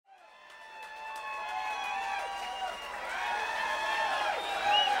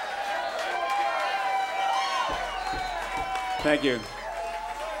Thank you.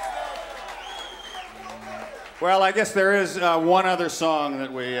 Well, I guess there is one other song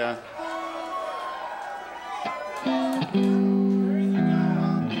that we...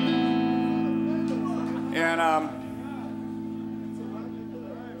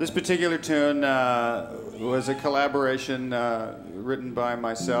 This particular tune was a collaboration written by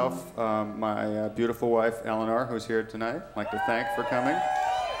myself, my beautiful wife, Elinor, who's here tonight. I'd like to thank for coming.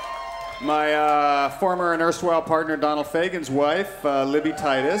 My former and erstwhile partner, Donald Fagen's wife, Libby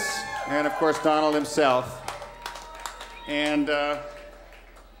Titus, and of course, Donald himself. And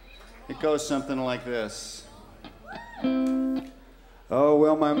it goes something like this. Oh,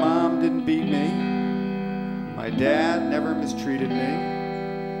 well, my mom didn't beat me. My dad never mistreated me.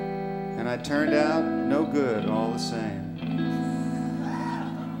 And I turned out no good all the same.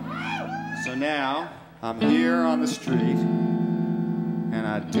 So now I'm here on the street, and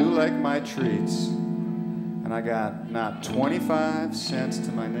I do like my treats, and I got not 25 cents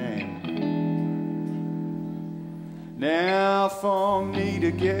to my name. Now for me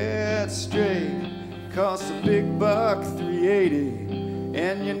to get straight costs a big buck, $3.80,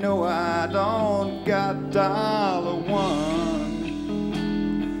 and you know I don't got $1.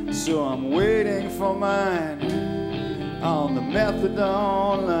 So I'm waiting for mine on the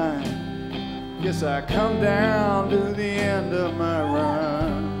methadone line. Guess I come down to the end of my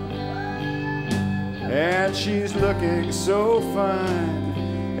run. And she's looking so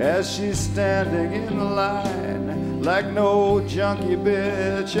fine as she's standing in the line, like no junkie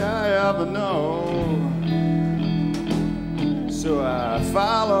bitch I ever know. So I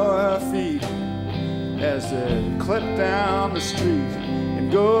follow her feet as they clip down the street,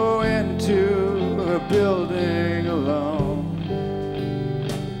 go into her building alone.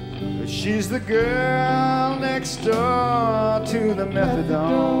 She's the girl next door to the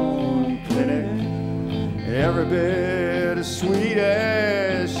methadone clinic, every bit as sweet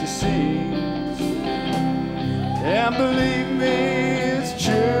as she seems. And believe me, it's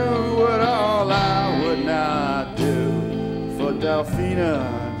true, what all I would not do for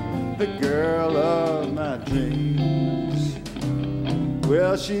Delphina, the girl of my dreams.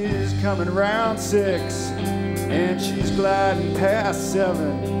 Well, she's coming round 6, and she's gliding past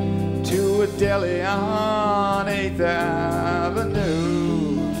 7 to a deli on 8th Avenue,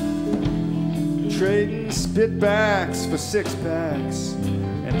 trading spitbacks for 6-packs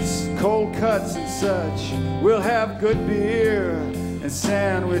and cold cuts and such. We'll have good beer and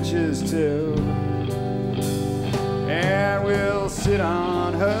sandwiches too, and we'll sit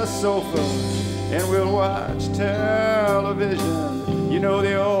on her sofa and we'll watch television. You know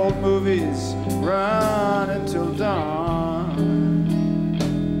the old movies run until dawn.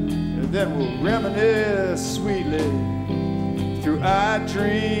 And then we'll reminisce sweetly through I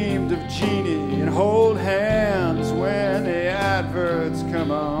dreamed of Jeannie and hold hands when the adverts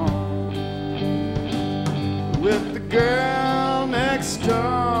come on. With the girl next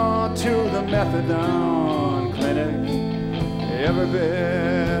door to the methadone clinic, every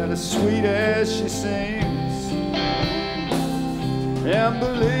bit as sweet as she seems. And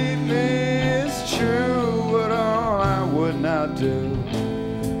believe me, it's true, what all I would not do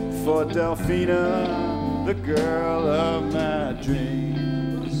for Delphina, the girl of my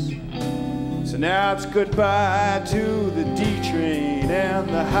dreams. So now it's goodbye to the D-train and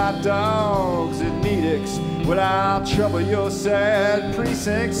the hot dogs at Nedick's. Well, I'll trouble your sad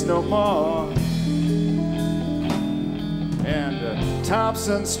precincts no more. And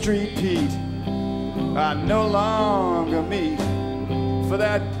Thompson Street Pete I no longer meet for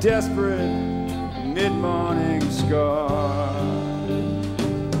that desperate mid-morning score.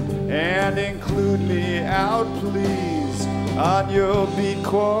 And include me out, please, on your beat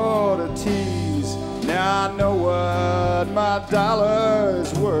quarter tees. Now I know what my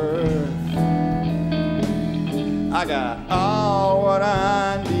dollar's worth. I got all what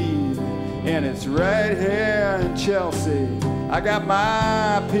I need, and it's right here in Chelsea. I got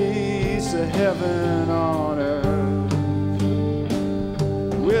my piece of heaven on earth.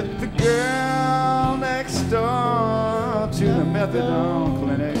 With the girl next door to the methadone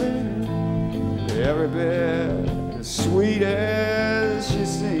clinic, every bit as sweet as she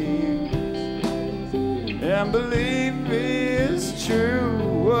seems. And believe me, it's true,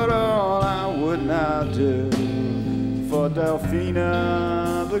 what all I would not do for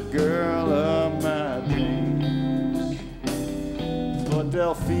Delphina, the girl of my dreams. For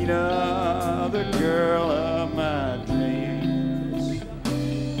Delphina, the girl of my dreams.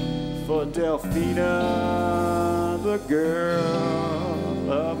 For Delphina, the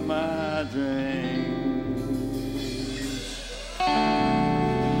girl of my dreams.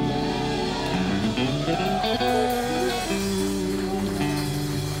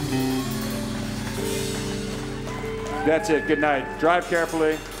 That's it. Good night. Drive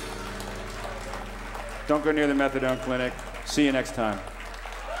carefully. Don't go near the methadone clinic. See you next time.